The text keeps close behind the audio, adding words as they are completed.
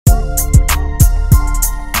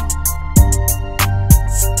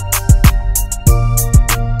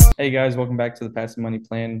Hey guys, welcome back to the Passive Money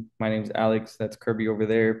Plan. My name is Alex. That's Kirby over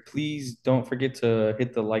there. Please don't forget to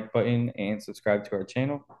hit the like button and subscribe to our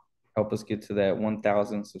channel. Help us get to that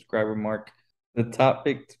 1,000 subscriber mark. The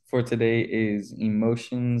topic for today is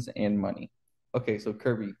emotions and money. Okay, so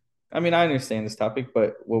Kirby, I mean, I understand this topic,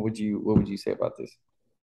 but what would you say about this?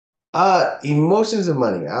 Emotions and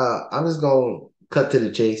money. I'm just gonna cut to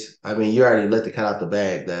the chase. I mean, you already let the cat out the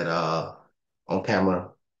bag that on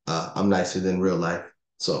camera, I'm nicer than real life.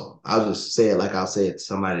 So I'll just say it like I'll say it to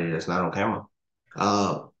somebody that's not on camera.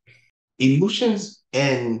 Uh, Emotions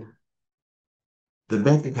and the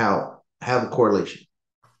bank account have a correlation.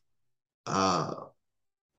 Uh,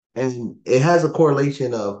 and it has a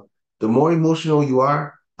correlation of the more emotional you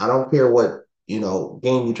are, I don't care what,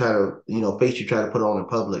 game you try to, face you try to put on in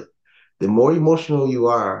public. The more emotional you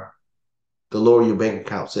are, the lower your bank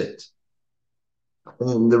account sits.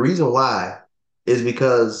 And the reason why is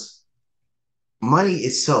because money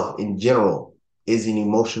itself in general is an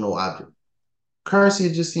emotional object. Currency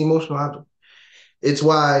is just an emotional object. It's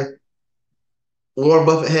why Warren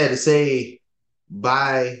Buffett had to say,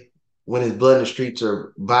 buy when it's blood in the streets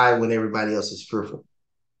or buy when everybody else is fearful.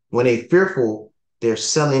 When they fearful, they're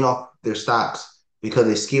selling off their stocks because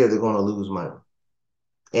they're scared they're going to lose money.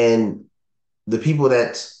 And the people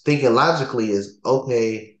that's thinking logically is,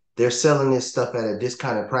 okay, they're selling this stuff at a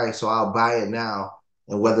discounted price, so I'll buy it now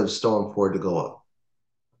and weather the storm for it to go up.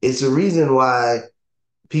 It's the reason why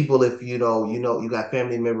people, if you got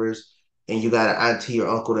family members and you got an auntie or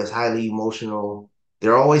uncle that's highly emotional,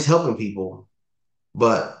 they're always helping people,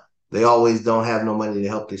 but they always don't have no money to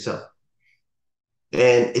help themselves.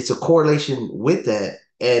 And it's a correlation with that.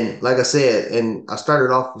 And like I said, and I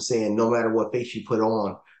started off with saying, no matter what face you put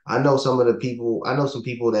on, I know some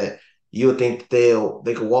people that you'll think they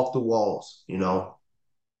could walk through walls,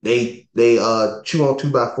 they chew on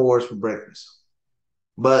two by fours for breakfast.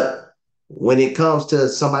 But when it comes to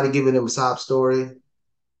somebody giving them a sob story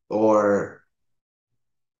or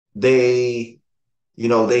they,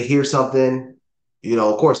 they hear something,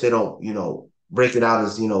 of course they don't, break it out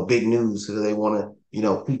as, big news because they want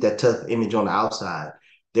to, keep that tough image on the outside.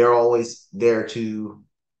 They're always there to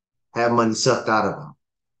have money sucked out of them.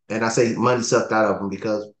 And I say money sucked out of them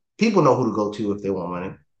because people know who to go to if they want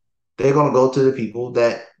money. They're going to go to the people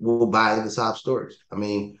that will buy the sob stories. I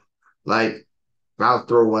mean, like I'll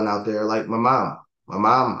throw one out there, like my mom. My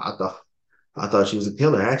mom, I thought she was a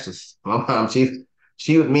killer. Actually, my mom,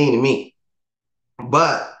 she was mean to me,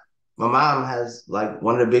 but my mom has like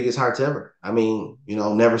one of the biggest hearts ever. I mean,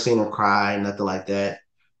 never seen her cry, nothing like that.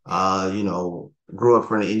 Grew up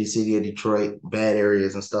from the inner city of Detroit, bad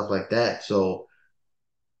areas and stuff like that. So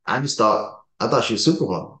I thought she was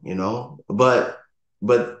Superwoman, but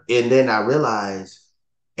and then I realized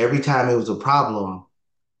every time it was a problem,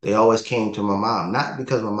 they always came to my mom. Not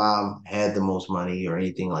because my mom had the most money or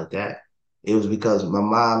anything like that. It was because my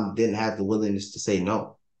mom didn't have the willingness to say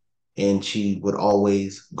no, and she would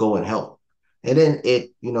always go and help. And then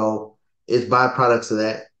it's byproducts of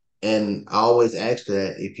that. And I always ask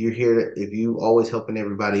that if you're here, if you always helping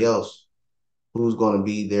everybody else, who's going to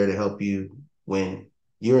be there to help you when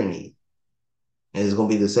you're in need? And it's going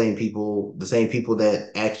to be the same people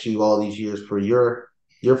that asked you all these years for your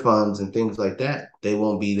funds and things like that. They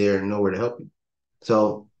won't be there nowhere to help you.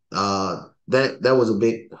 So that was a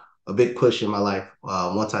big push in my life.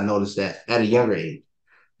 Once I noticed that at a younger age,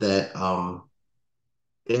 that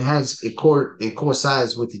it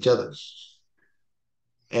coincides with each other.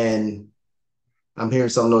 And I'm hearing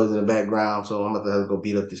some noise in the background, so I'm about to go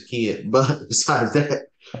beat up this kid. But besides that,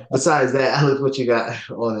 Alex, what you got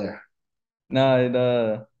on there?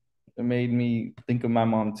 No, it made me think of my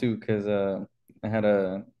mom too, because I had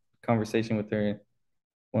a conversation with her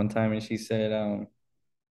one time and she said,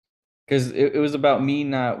 because it was about me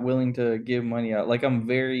not willing to give money out. Like I'm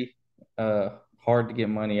very uh hard to get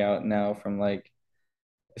money out now from like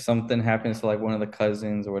if something happens to like one of the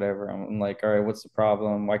cousins or whatever. I'm like, all right, what's the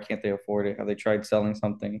problem? Why can't they afford it? Have they tried selling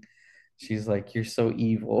something? She's like, you're so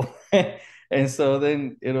evil. And so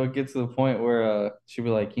then it'll get to the point where she'll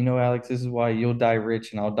be like, you know, Alex, this is why you'll die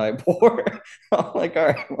rich and I'll die poor. I'm like, all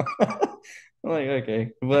right. I'm like,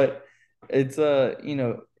 okay. But it's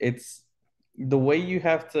it's the way you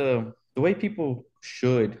have to the way people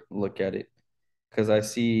should look at it. Because I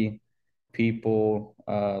see people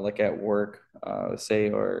like at work say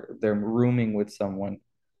or they're rooming with someone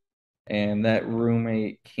and that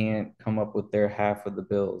roommate can't come up with their half of the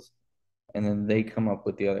bills and then they come up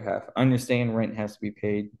with the other half. I understand rent has to be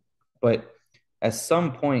paid, but at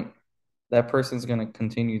some point that person's going to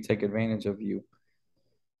continue to take advantage of you.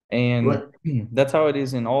 And What? that's how it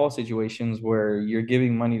is in all situations where you're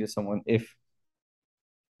giving money to someone. If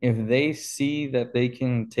if they see that they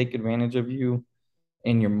can take advantage of you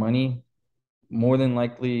and your money, more than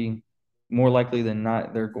likely, more likely than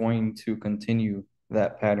not, they're going to continue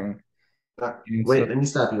that pattern. And so Wait, let me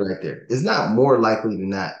stop you right there. It's not more likely than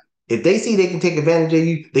not. If they see they can take advantage of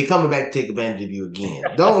you, they coming back to take advantage of you again.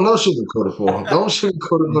 Don't sugarcoat it for them. Don't sugarcoat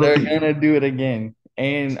it for the they're people. gonna do it again.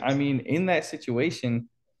 And I mean, in that situation,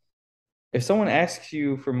 if someone asks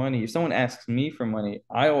you for money, if someone asks me for money,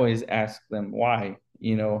 I always ask them why.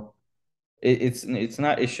 It's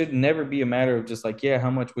not, it should never be a matter of just like, yeah, how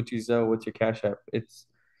much would you sell? What's your cash app? It's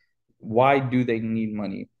why do they need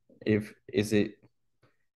money? If is it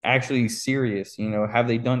actually serious? Have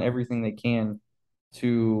they done everything they can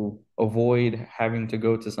to avoid having to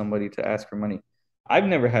go to somebody to ask for money? I've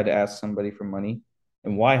never had to ask somebody for money.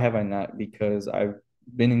 And why have I not? Because I've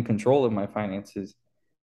been in control of my finances.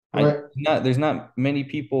 I Right, not there's not many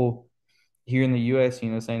people here in the US,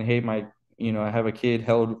 saying, "Hey, I have a kid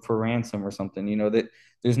held for ransom or something." That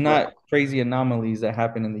there's right, not crazy anomalies that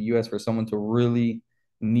happen in the US for someone to really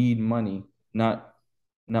need money, not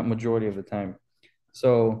majority of the time.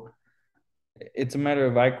 So it's a matter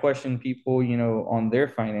of I question people, on their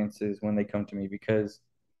finances when they come to me because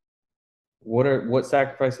what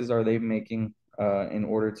sacrifices are they making in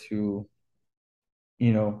order to,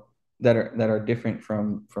 you know, that are different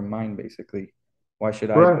from mine basically. Why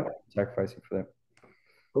should I be right, sacrificing for them?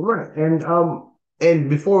 right. And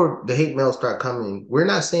before the hate mail start coming, we're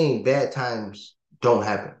not saying bad times don't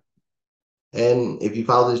happen. And if you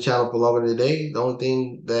follow this channel for longer today, the only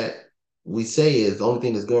thing that we say is the only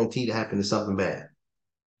thing that's guaranteed to happen is something bad.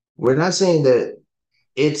 We're not saying that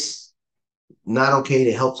it's not okay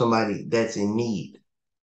to help somebody that's in need,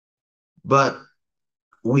 but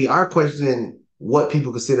we are questioning what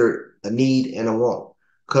people consider a need and a want.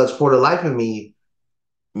 Because for the life of me,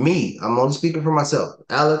 I'm only speaking for myself.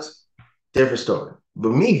 Alex, different story. But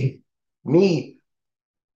me,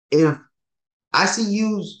 if I see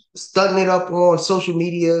you stunting it up on social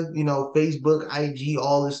media, Facebook, IG,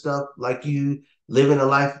 all this stuff, like you living a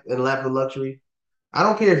life in a life of luxury. I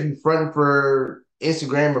don't care if you fronting for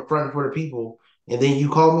Instagram or fronting for the people, and then you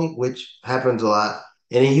call me, which happens a lot,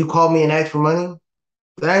 and then you call me and ask for money.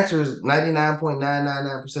 The answer is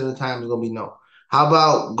 99.999% of the time is gonna be no. How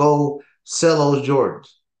about go sell those Jordans?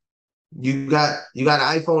 You got an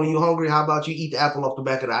iPhone and you hungry? How about you eat the apple off the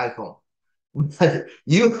back of the iPhone?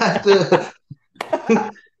 you have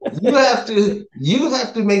to you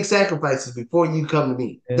have to make sacrifices before you come to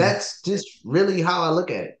me. Yeah. That's just really how I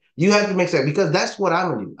look at it. You have to make sacrifices because that's what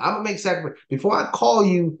I'm gonna do. I'm gonna make sacrifices before I call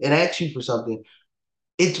you and ask you for something.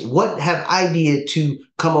 It's what have I did to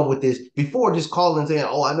come up with this before just calling and saying,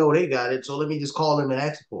 "Oh, I know they got it, so let me just call them and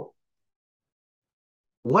ask for it."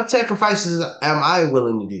 What sacrifices am I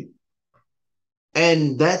willing to do?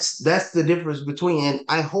 And that's the difference between. And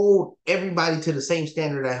I hold everybody to the same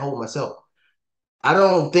standard I hold myself. I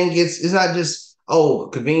don't think it's not just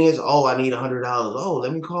convenience. Oh, I need $100. Oh,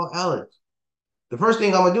 let me call Alex. The first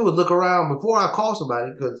thing I'm gonna do is look around before I call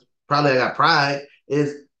somebody because probably I got pride.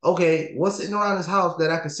 Is okay, what's sitting around this house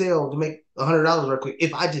that I can sell to make $100 right quick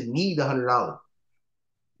if I just need $100.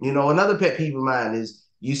 Another pet peeve of mine is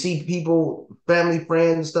you see people, family,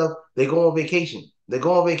 friends, stuff. They go on vacation. They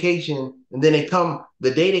go on vacation, and then they come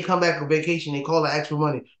the day they come back from vacation. They call to ask for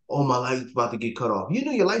money. Oh, my light's about to get cut off. You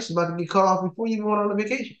knew your light's about to get cut off before you even went on a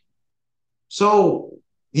vacation. So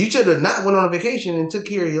you should have not went on a vacation and took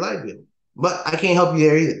care of your light bill. But I can't help you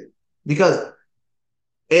there either because,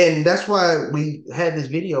 and that's why we had this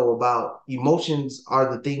video about emotions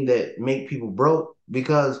are the thing that make people broke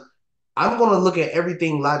because I'm going to look at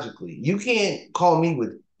everything logically. You can't call me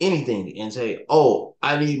with anything and say, "Oh,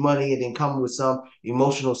 I need money," and then come with some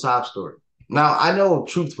emotional sob story. Now I know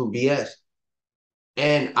truth from BS,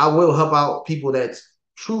 and I will help out people that's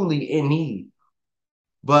truly in need.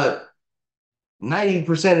 But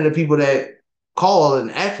 90% of the people that call and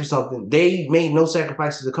ask for something, they made no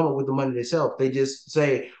sacrifices to come up with the money themselves. They just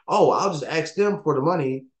say, "Oh, I'll just ask them for the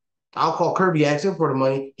money. I'll call Kirby, ask him for the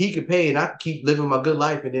money. He could pay, and I can keep living my good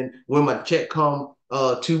life. And then when my check come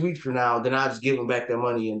 2 weeks from now, then I just give them back their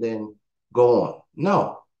money and then go on."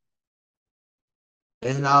 No,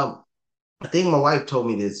 and I think my wife told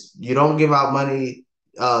me this: you don't give out money.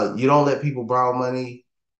 You don't let people borrow money.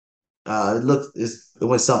 It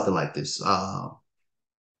went something like this.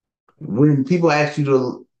 When people ask you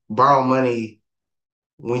to borrow money,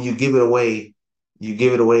 when you give it away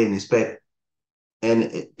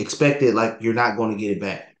and expect it like you're not going to get it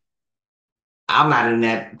back. I'm not in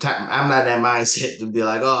that mindset to be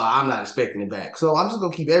like, "Oh, I'm not expecting it back." So I'm just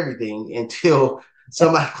gonna keep everything until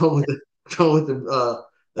somebody come with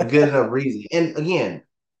a good enough reason. And again,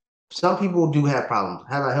 Some people do have problems.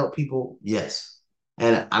 Have I helped people? Yes.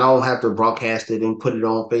 And I don't have to broadcast it and put it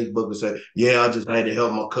on Facebook and say, yeah, I just had to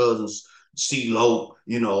help my cousins see low,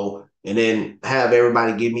 and then have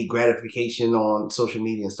everybody give me gratification on social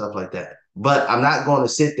media and stuff like that. But I'm not going to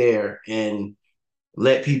sit there and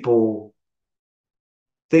let people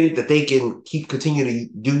think that they can keep continue to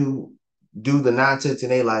do the nonsense in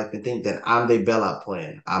their life and think that I'm their bailout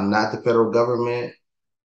plan. I'm not the federal government.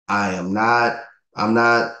 I am not. I'm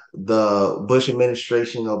not the Bush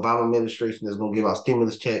administration, Obama administration that's going to give out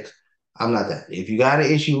stimulus checks. I'm not that. If you got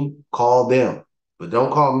an issue, call them, but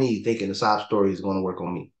don't call me thinking the sob story is going to work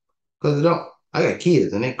on me because it don't. I got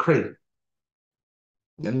kids and they're crazy.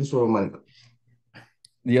 And this is where money goes.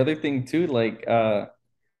 The other thing too, like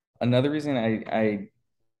another reason I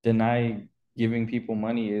deny giving people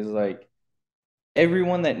money is like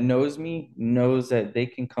everyone that knows me knows that they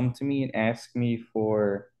can come to me and ask me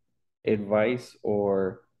for advice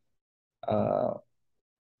or uh,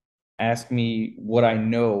 ask me what I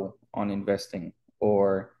know on investing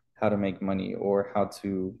or how to make money or how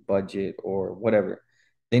to budget or whatever.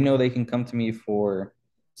 They know they can come to me for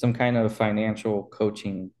some kind of financial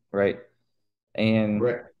coaching, right? And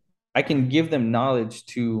Right. I can give them knowledge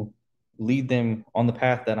to lead them on the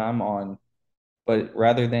path that I'm on. But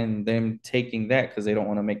rather than them taking that because they don't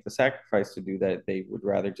want to make the sacrifice to do that, they would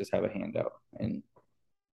rather just have a handout. And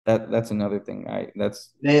that's another thing.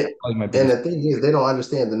 That's And, probably my and biggest. the thing is, they don't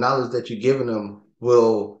understand the knowledge that you're giving them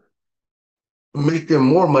will make them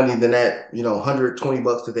more money than that, 120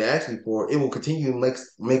 bucks that they asked me for. It will continue to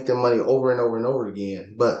make them money over and over and over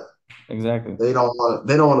again. But Exactly. they don't want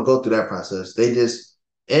to go through that process. They just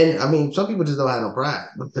and I mean some people just don't have no pride.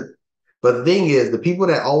 But the thing is, the people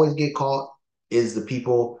that always get caught is the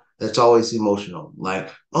people that's always emotional.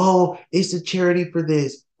 Like, oh, it's a charity for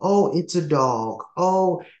this. Oh, it's a dog.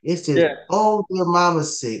 Oh, it's this. Yeah. Oh, their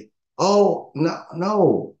mama's sick. Oh, no,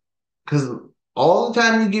 no. Because all the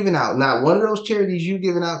time you're giving out, not one of those charities you're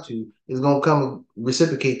giving out to is gonna come and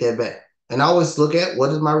reciprocate that back. And I always look at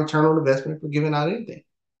what is my return on investment for giving out anything.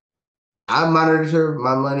 I monitor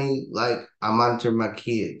my money like I monitor my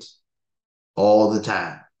kids all the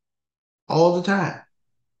time. All the time.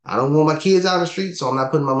 I don't want my kids out on the street, so I'm not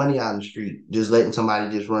putting my money out on the street, just letting somebody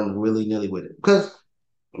just run willy nilly with it. Because,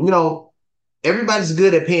 you know, everybody's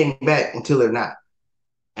good at paying back until they're not.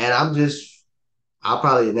 And I'll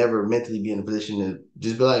probably never mentally be in a position to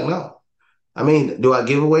just be like, no. I mean, do I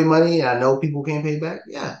give away money and I know people can't pay back?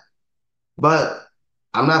 Yeah. But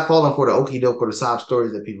I'm not falling for the okie doke or the sob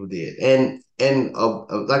stories that people did. And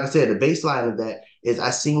like I said, the baseline of that is I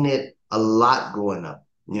seen it a lot growing up.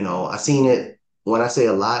 I seen it when I say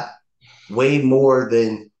a lot, way more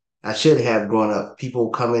than I should have growing up. People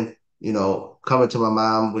coming to my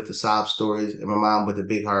mom with the sob stories, and my mom with a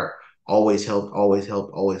big heart always helped, always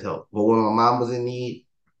helped, always helped. But when my mom was in need,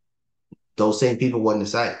 those same people wasn't in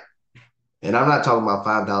sight. And I'm not talking about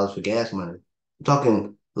 $5 for gas money. I'm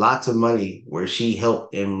talking lots of money where she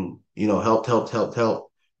helped and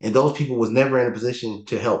helped. And those people was never in a position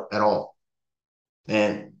to help at all.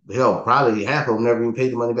 And hell, probably half of them never even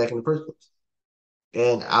paid the money back in the first place.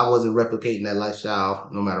 And I wasn't replicating that lifestyle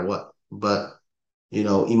no matter what. But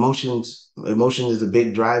emotion is a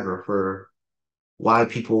big driver for why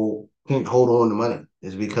people can't hold on to money.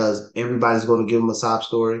 Is because everybody's going to give them a sob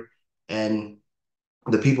story, and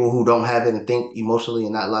the people who don't have it and think emotionally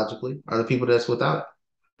and not logically are the people that's without it.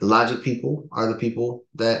 The logic people are the people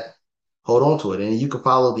that hold on to it. And you can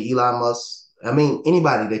follow the Elon Musk. I mean,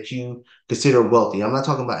 anybody that you consider wealthy. I'm not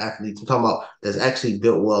talking about athletes. I'm talking about that's actually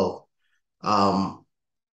built wealth. Um,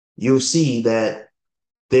 you'll see that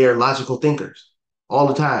they're logical thinkers all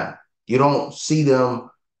the time. You don't see them,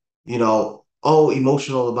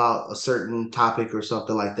 emotional about a certain topic or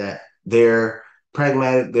something like that. They're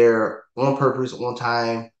pragmatic, they're on purpose, on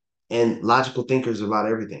time, and logical thinkers about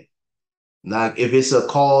everything. Like if it's a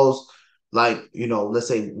cause, like, let's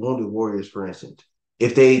say Wounded Warriors, for instance,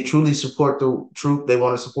 if they truly support the troop, they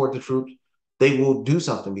want to support the troops, they will do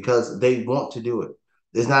something because they want to do it.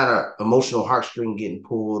 There's not an emotional heartstring getting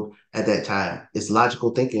pulled at that time. It's logical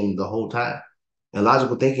thinking the whole time. And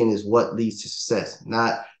logical thinking is what leads to success,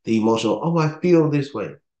 not the emotional, oh, I feel this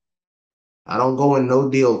way. I don't go in no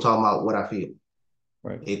deal talking about what I feel.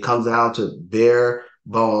 Right. It comes down to bare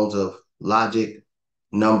bones of logic,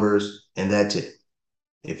 numbers, and that's it.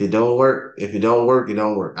 If it don't work, if it don't work, it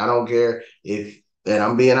don't work. I don't care if, and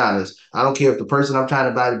I'm being honest, I don't care if the person I'm trying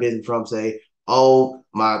to buy the business from say, oh,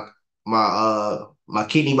 my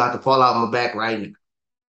kidney about to fall out my back right now.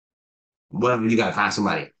 Well, you gotta find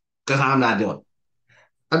somebody. Because I'm not doing it.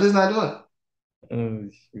 I'm just not doing it. Oh,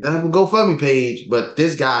 shoot. I have a GoFundMe page, but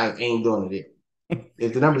this guy ain't doing it.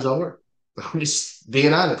 if the numbers don't work. I'm just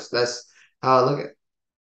being honest. That's how I look at it.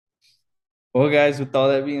 Well, guys, with all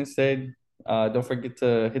that being said, don't forget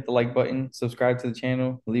to hit the like button, subscribe to the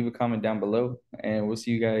channel, leave a comment down below, and we'll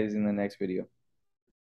see you guys in the next video.